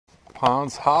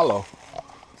Ponds Hollow.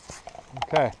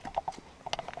 Okay.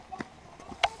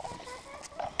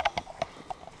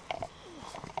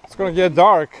 It's gonna get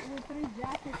dark.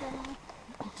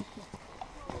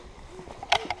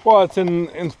 Well, it's in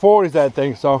 40s, I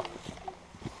think, so.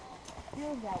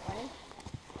 Feels that way.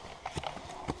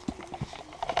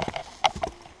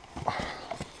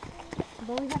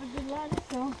 But we had a good lunch,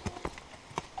 so.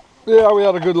 Yeah, we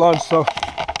had a good lunch, so.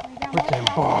 We can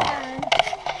bar.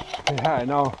 Yeah, I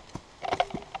know.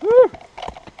 Woo.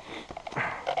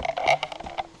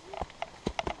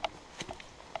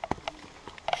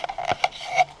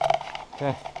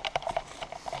 Okay.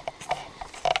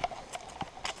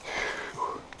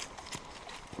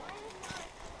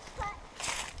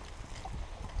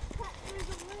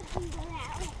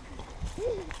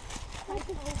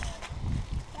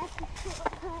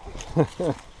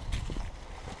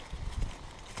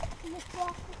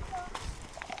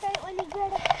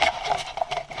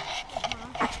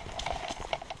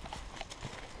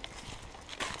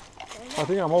 I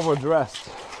think I'm overdressed.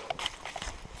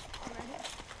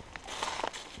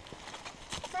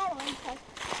 My legs are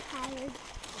tired.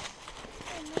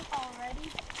 Already?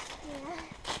 Yeah.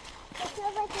 I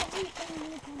feel like everything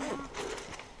needs a nap.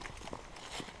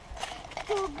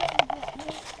 Too good.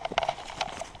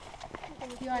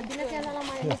 Yun, dinagyan na lang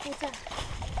mga pusa.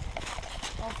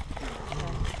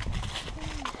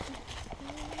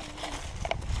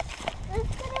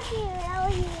 It's gonna be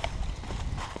really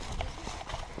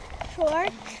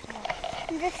short.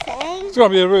 I'm just saying. It's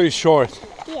gonna be really short.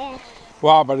 Yeah.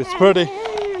 Wow, but it's pretty.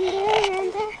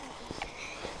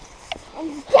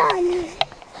 I'm done.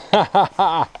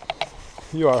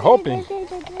 You are hoping.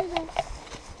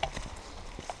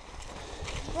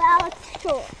 Well, it's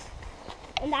short.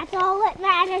 And that's all that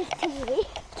matters to me.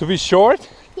 To be short?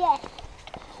 Yes.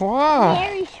 Wow.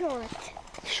 Very short.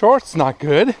 Short's not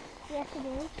good. Yes, it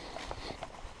is.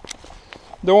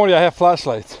 Don't worry, I have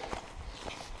flashlights.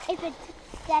 If it's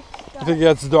that dark. If it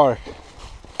gets dark.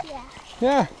 Yeah.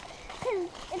 Yeah. Because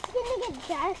it's going to get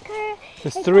darker.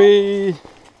 It's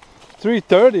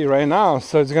 3:30 right now,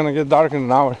 so it's gonna get dark in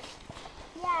an hour.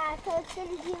 Yeah, so it's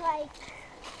going to be like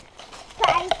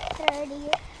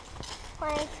 5:30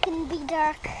 when it's going to be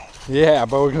dark. Yeah,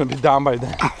 but we're gonna be down by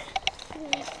then.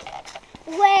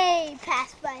 Way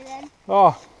past by then.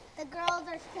 Oh, The girls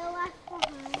are still left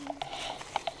behind,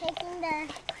 taking their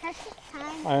precious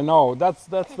time. I know. That's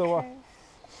the one.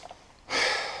 Pictures.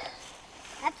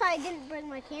 That's why I didn't bring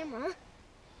my camera.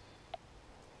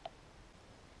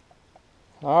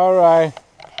 All right.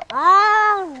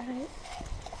 Alright.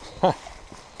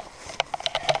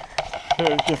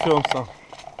 Here, you can film some.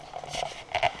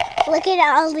 Look at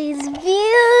all these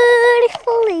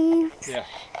beautiful leaves. Yeah.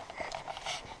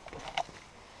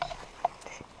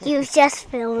 You was just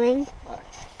filming.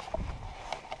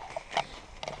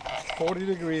 40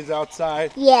 degrees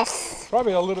outside. Yes.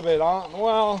 Probably a little bit on.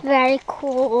 Well, Very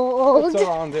cold. it's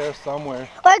around there somewhere.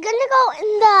 We're gonna go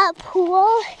in the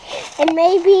pool and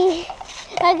maybe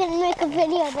we're gonna make a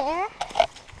video there.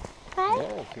 Right?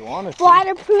 Yeah, if you want to.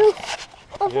 Waterproof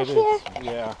over It here. is.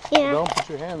 Yeah. Yeah. Don't put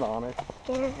your hand on it.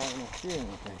 Yeah. You're not gonna see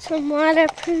anything. Some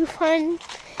waterproof on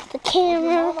the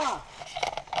camera. Mama.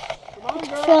 Come on,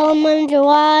 girl. Film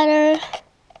underwater.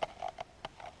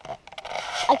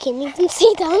 I can't even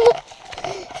see them.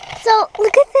 So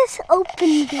look at this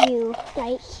open view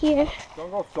right here.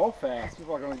 Don't go so fast.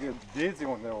 People are gonna get dizzy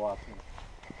when they're watching.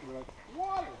 They're like,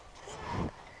 water.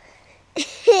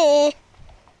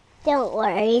 Don't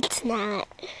worry, it's not.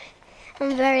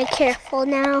 I'm very careful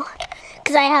now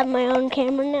because I have my own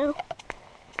camera now.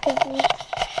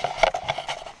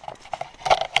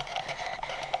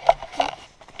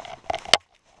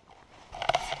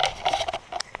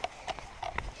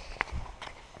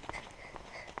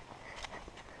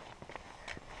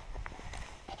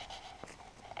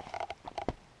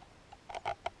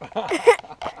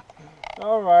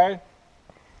 All right.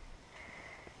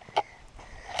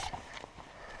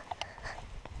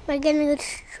 We're gonna go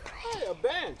Hey, a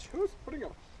bench. Who's putting a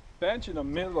bench in the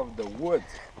middle of the woods?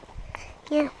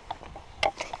 Yeah.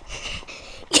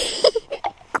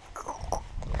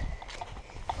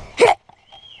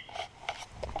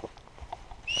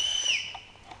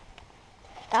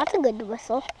 That's a good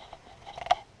whistle.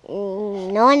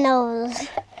 No one knows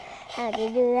how to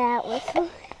do that whistle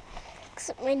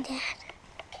except my dad.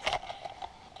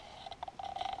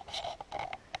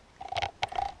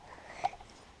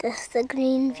 This is the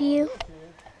green view.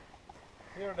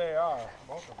 Here they are,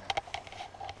 both of them.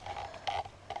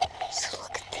 So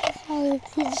look at these, all of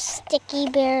these sticky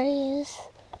berries.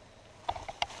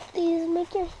 These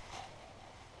make your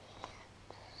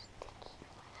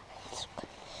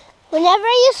Whenever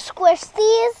you squish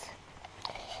these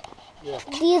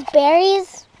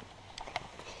berries,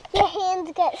 your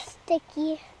hands get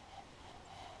sticky.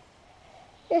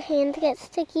 Your hands get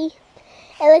sticky.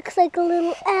 It looks like a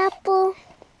little apple.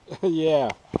 Yeah.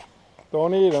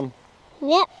 Don't eat them.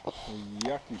 Yep.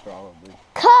 Yucky, probably.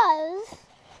 Because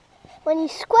when you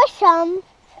squish them,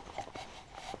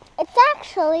 it's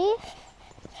actually,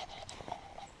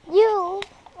 it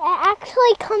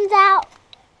actually comes out.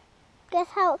 Guess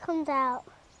how it comes out?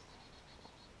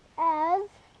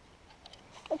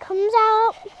 It comes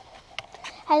out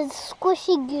as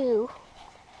squishy goo.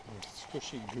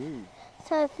 Squishy goo.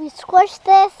 So if you squish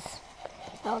this,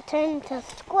 it'll turn into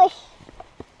squish.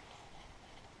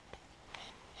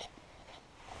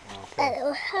 Okay.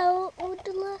 How it would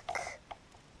look.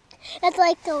 It's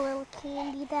like the little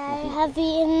candy that I have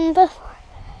eaten before.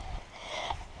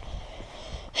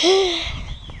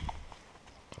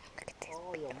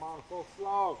 Oh, your mom's so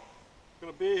slow. It's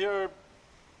gonna be here.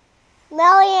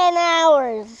 Million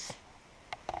hours.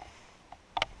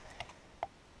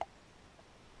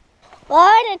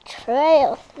 What a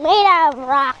trail made out of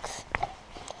rocks.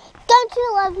 Don't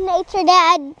you love nature,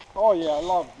 Dad? Oh yeah, I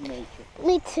love nature.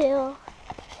 Me too.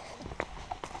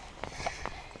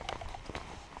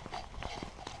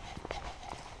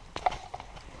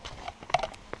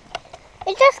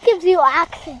 It just gives you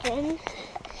oxygen.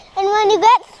 And when you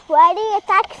get sweaty, it's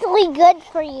actually good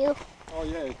for you. Oh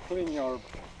yeah, it cleans your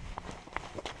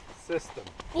system.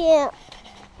 Yeah.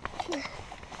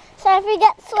 So if you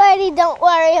get sweaty, don't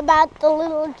worry about the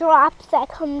little drops that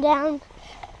come down.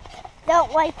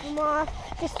 Don't wipe them off.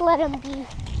 Just let them be.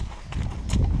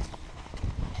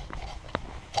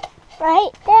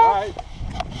 Right, Dad? Right.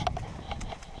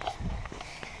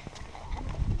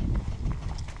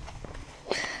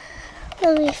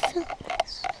 Let me film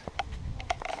this.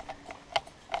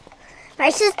 My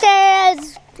sister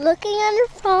is looking on her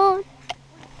phone.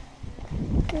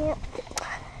 Yep.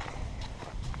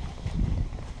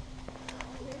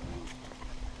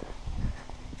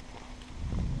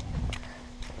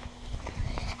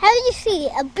 How do you see?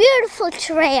 A beautiful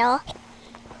trail.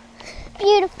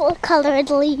 Beautiful colored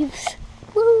leaves.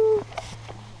 Woo!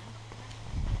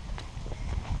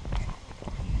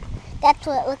 That's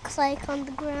what it looks like on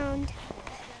the ground.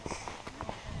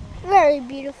 Very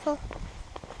beautiful.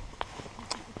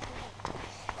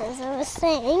 As I was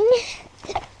saying,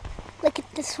 look at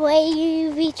this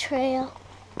wavy trail.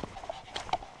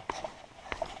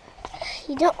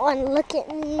 You don't want to look at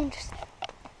me just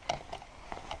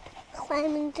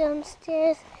climbing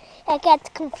downstairs. That gets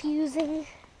confusing.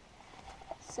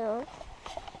 So,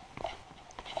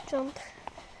 jump.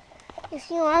 If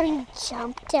you want to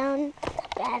jump down, it's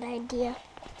a bad idea.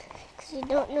 Because you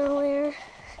don't know where.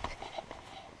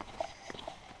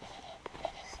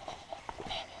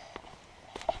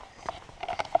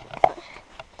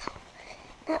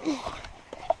 Not more.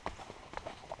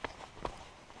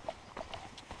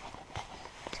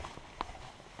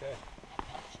 Okay.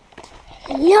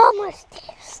 No more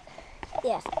stairs.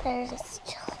 Yes, there's a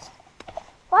stairs.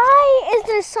 Why is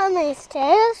there so many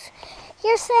stairs?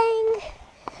 You're saying?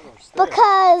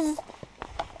 Because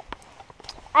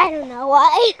I don't know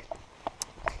why.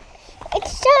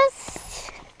 It's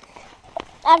just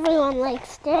everyone likes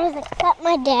stairs except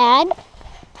my dad.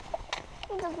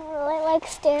 He doesn't really like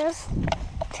stairs.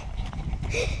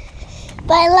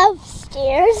 But I love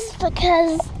stairs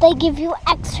because they give you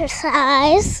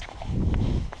exercise.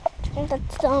 And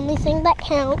that's the only thing that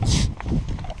counts.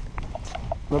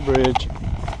 The bridge.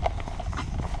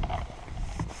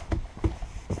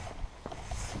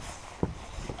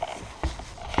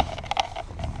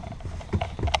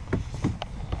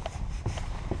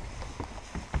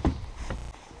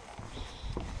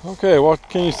 Okay, what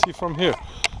can you see from here?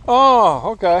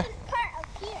 Oh, okay. Part up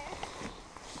here.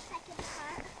 Second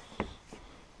part.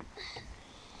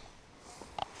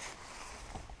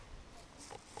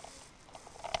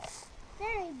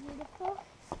 Very beautiful.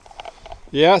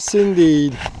 Yes,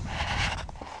 indeed.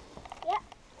 Yep.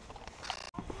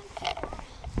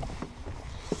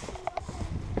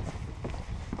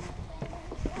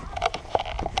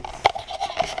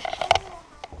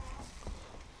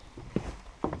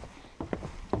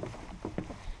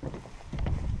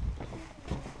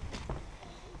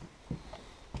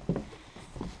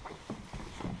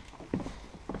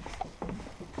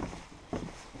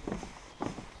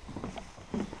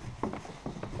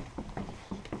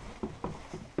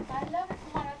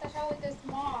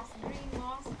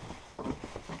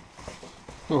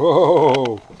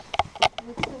 Whoa!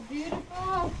 Looks so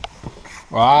beautiful.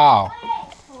 Wow!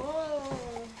 Oh.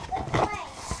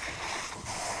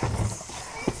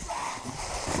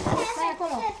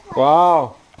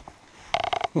 Wow!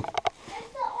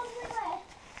 the only way.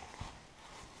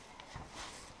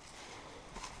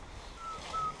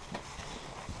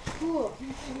 Cool.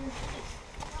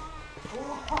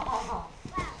 Wow. Wow.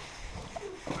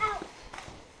 Out.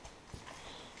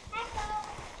 Echo.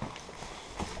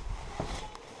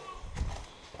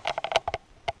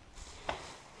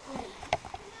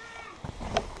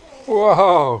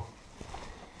 Whoa.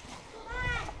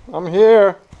 I'm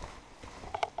here.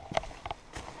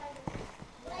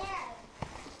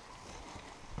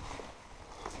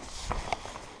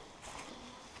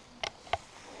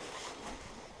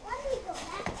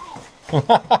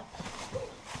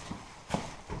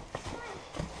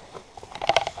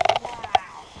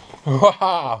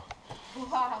 Wow.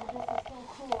 Wow, this is so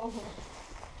cool.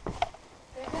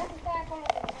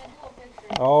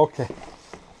 Okay.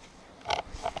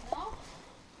 No?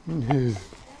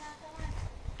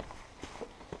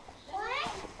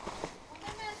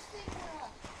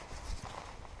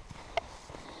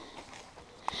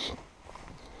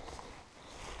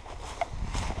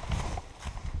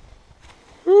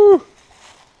 Whew.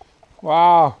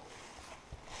 Wow.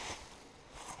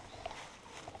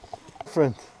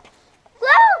 Different.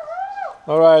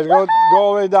 All right, go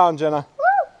all the way down, Jenna.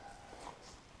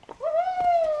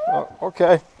 Oh,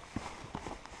 okay.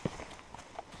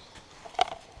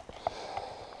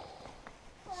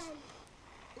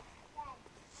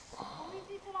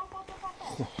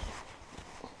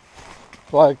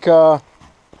 Like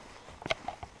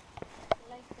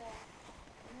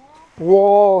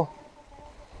wall.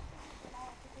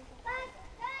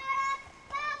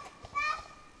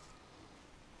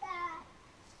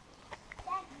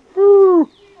 Woo.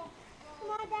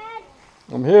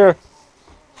 I'm here.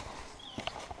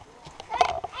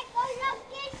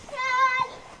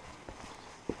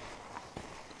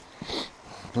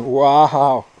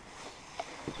 Wow.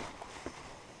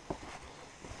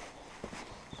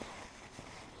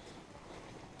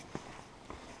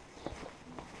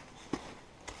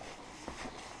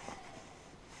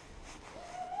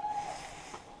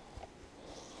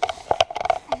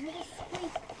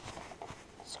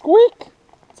 Squeak.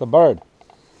 It's a bird.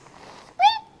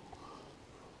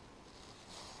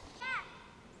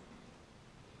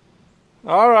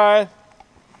 All right.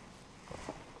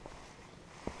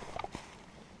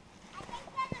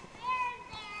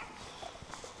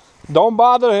 Don't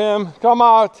bother him. Come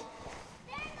out.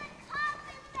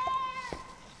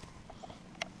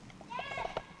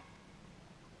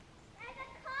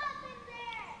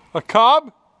 A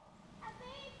cub?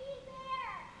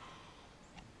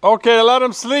 Okay, let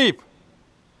him sleep.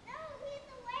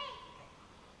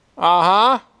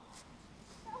 Uh-huh.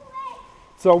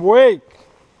 It's awake.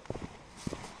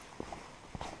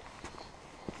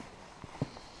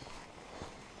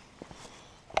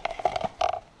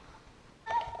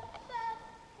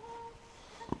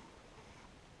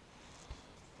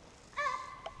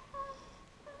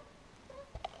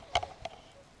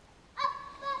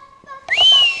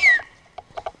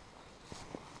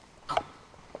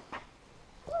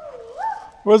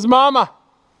 Where's Mama?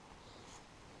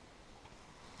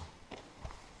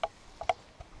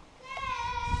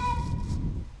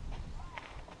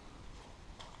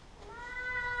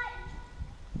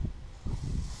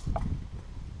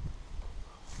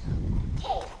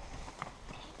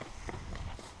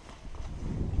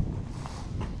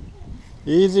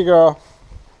 Easy, girl.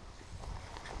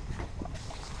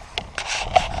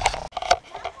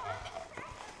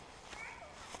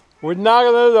 We're not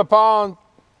gonna do the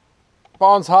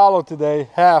Pond's Hollow today.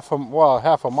 Half a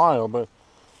mile, but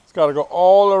it's got to go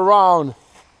all around.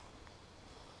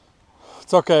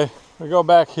 It's okay. We go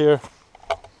back here.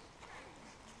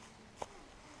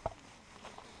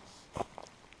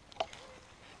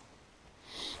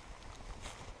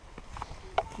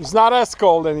 It's not as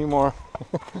cold anymore.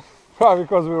 Probably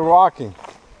because we were walking.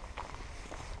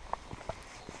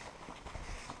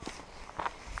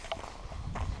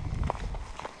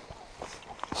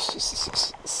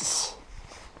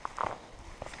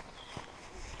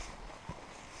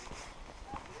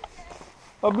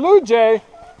 A blue jay?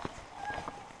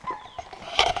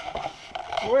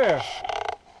 Where?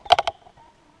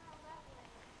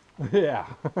 Yeah.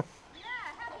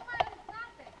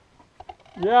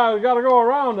 Yeah, we gotta go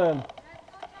around then.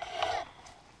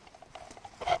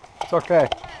 It's okay.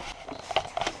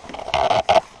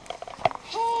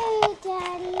 Hey,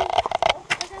 Daddy.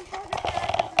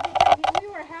 We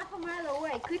were half a mile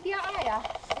away. Quit your eye.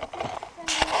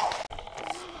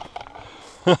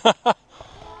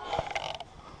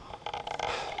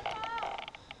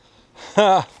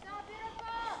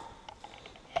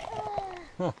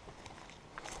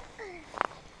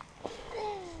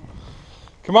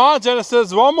 Come on,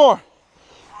 Genesis, one more.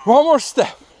 One more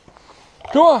step.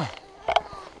 Come on.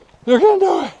 You can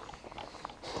do it.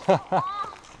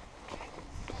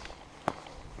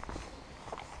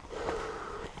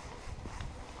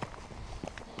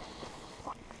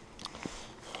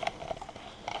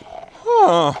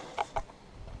 Huh.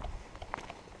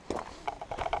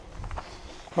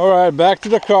 All right, back to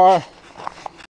the car.